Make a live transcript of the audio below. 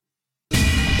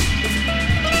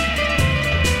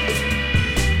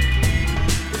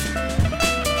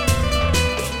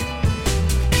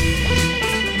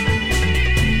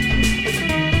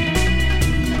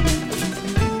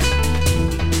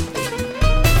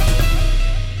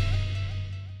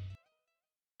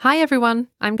Hi everyone,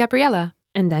 I'm Gabriella.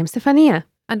 And I'm Stefania.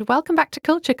 And welcome back to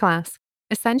Culture Class,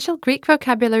 Essential Greek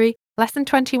Vocabulary, Lesson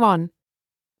 21,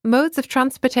 Modes of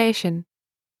Transportation.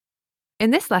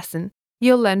 In this lesson,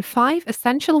 you'll learn 5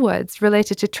 essential words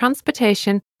related to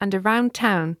transportation and around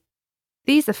town.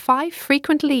 These are 5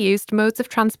 frequently used modes of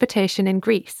transportation in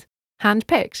Greece,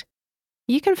 hand-picked.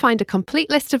 You can find a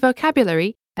complete list of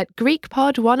vocabulary at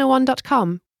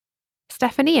GreekPod101.com.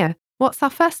 Stefania, what's our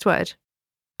first word?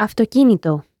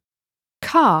 Αυτοκίνητο.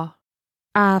 Car.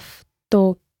 Αυτοκίνητο.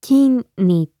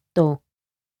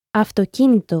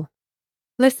 Αυτοκίνητο.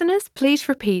 Listeners, please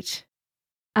repeat.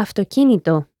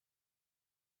 Αυτοκίνητο.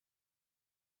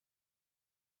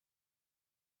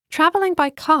 Travelling by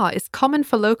car is common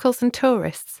for locals and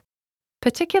tourists.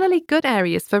 Particularly good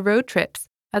areas for road trips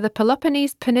are the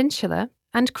Peloponnese Peninsula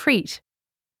and Crete.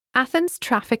 Athens'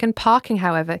 traffic and parking,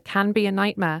 however, can be a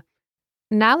nightmare.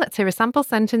 Now let's hear a sample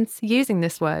sentence using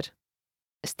this word.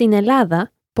 Στην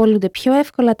Ελλάδα, πολλούνται πιο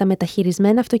εύκολα τα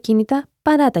μεταχειρισμένα αυτοκίνητα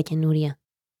παρά τα καινούρια.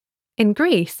 In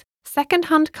Greece,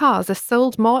 second-hand cars are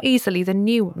sold more easily than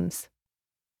new ones.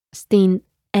 Στην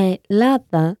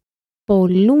Ελλάδα,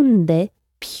 πολλούνται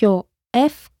πιο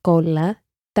εύκολα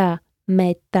τα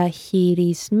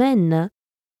μεταχειρισμένα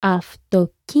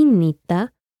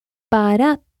αυτοκίνητα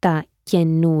παρά τα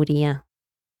καινούρια.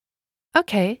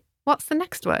 Okay, what's the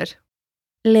next word?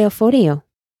 Λεωφορείο.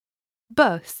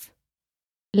 Bus.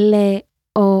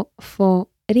 Λεωφορείο.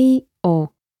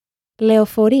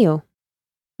 Λεωφορείο.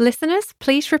 Listeners,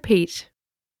 please repeat.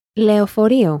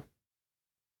 Λεωφορείο.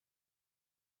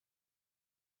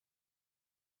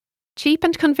 Cheap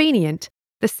and convenient,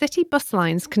 the city bus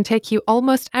lines can take you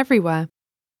almost everywhere.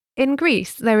 In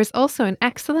Greece, there is also an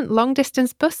excellent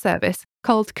long-distance bus service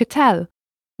called Koutel,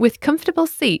 with comfortable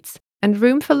seats and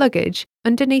room for luggage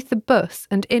underneath the bus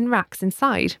and in racks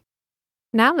inside.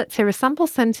 Now let's hear a sample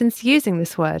sentence using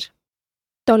this word.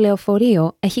 Το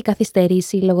λεωφορείο έχει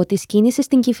καθυστερήσει λόγω της κίνησης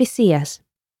στην Κηφισίας.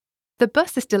 The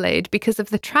bus is delayed because of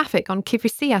the traffic on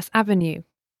Kifisias Avenue.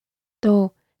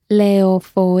 Το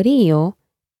λεωφορείο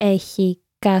έχει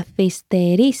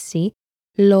καθυστερήσει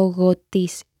λόγω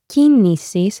της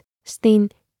κίνησης στην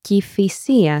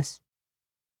Κηφισίας.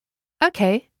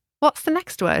 Okay, what's the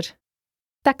next word?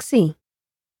 Ταξί.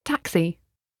 Taxi.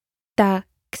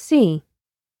 Ταξί.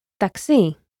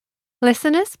 Ταξί.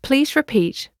 Listeners, please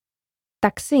repeat.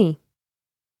 Ταξί.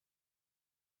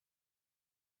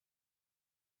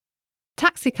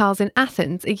 Taxi cars in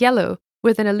Athens are yellow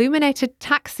with an illuminated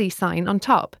taxi sign on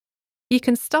top. You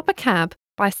can stop a cab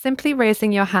by simply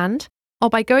raising your hand or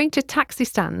by going to taxi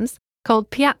stands called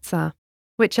piazza,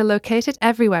 which are located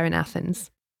everywhere in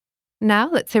Athens. Now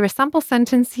let's hear a sample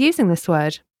sentence using this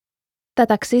word. Τα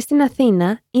ταξί στην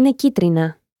Αθήνα είναι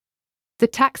κίτρινα. The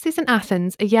taxis in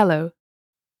Athens are yellow.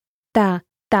 Τα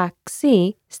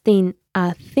ταξί στην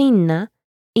Αθήνα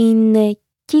είναι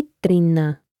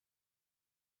κίτρινα.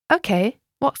 Okay,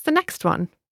 what's the next one?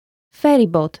 Ferry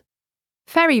boat.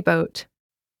 Ferry boat.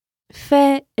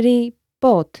 Ferry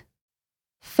boat.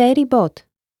 Ferry boat.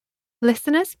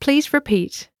 Listeners, please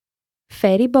repeat.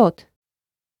 Ferry boat.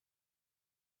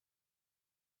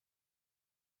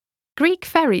 Greek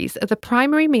ferries are the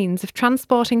primary means of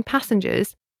transporting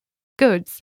passengers,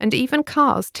 goods, and even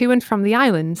cars to and from the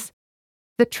islands.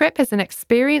 The trip is an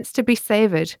experience to be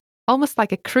savoured, almost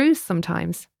like a cruise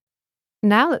sometimes.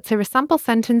 Now let's hear a sample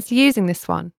sentence using this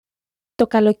one. Το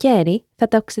καλοκαίρι θα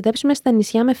ταξιδέψουμε στα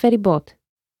νησιά με ferry boat.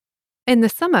 In the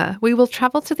summer, we will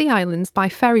travel to the islands by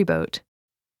ferry boat.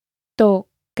 Το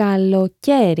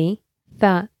καλοκαίρι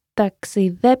θα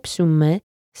ταξιδέψουμε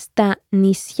στα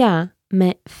νησιά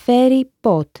με ferry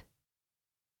boat.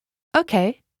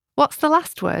 Okay, what's the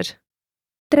last word?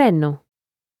 Τρένο.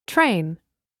 Train.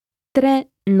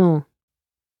 Τρένο.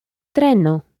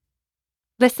 Τρένο.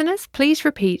 Listeners, please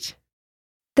repeat.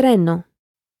 Τρένο.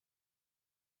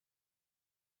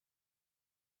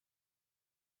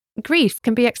 Greece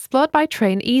can be explored by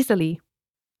train easily.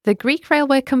 The Greek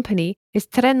railway company is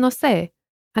Trenose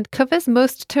and covers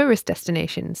most tourist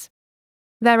destinations.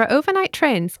 There are overnight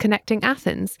trains connecting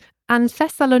Athens and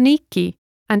Thessaloniki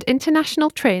and international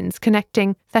trains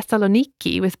connecting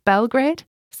Thessaloniki with Belgrade,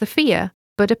 Sofia,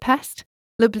 Budapest,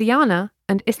 Ljubljana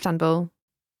and Istanbul.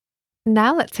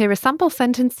 Now let's hear a sample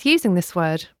sentence using this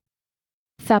word.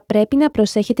 Θα πρέπει να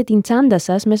προσέχετε την τσάντα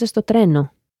σας μέσα στο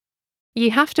τρένο. You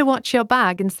have to watch your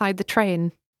bag inside the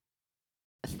train.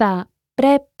 Θα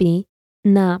πρέπει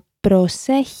να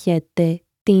προσέχετε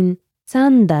την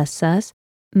τσάντα σας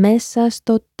μέσα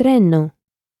στο τρένο.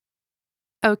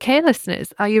 Okay,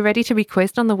 listeners, are you ready to be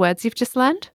quizzed on the words you've just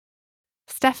learned?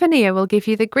 Stefania will give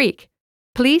you the Greek.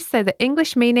 Please say the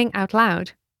English meaning out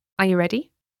loud. Are you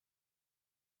ready?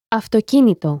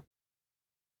 Αυτοκίνητο.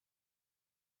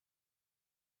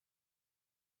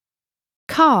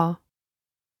 Car.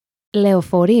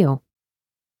 Λεωφορείο.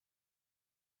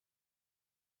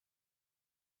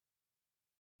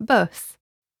 Bus.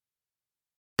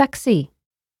 Ταξί.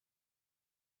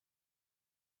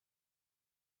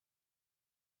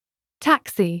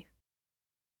 Taxi.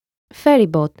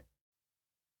 Ferryboat.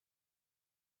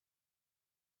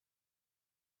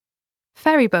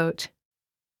 Ferryboat.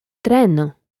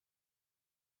 Τρένο.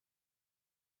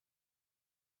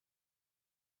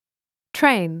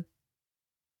 Train.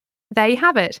 There you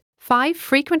have it, 5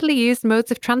 frequently used modes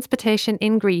of transportation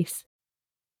in Greece.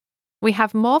 We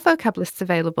have more vocab lists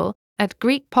available at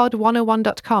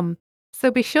GreekPod101.com,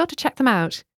 so be sure to check them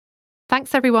out.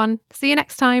 Thanks everyone. See you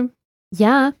next time.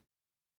 Γεια!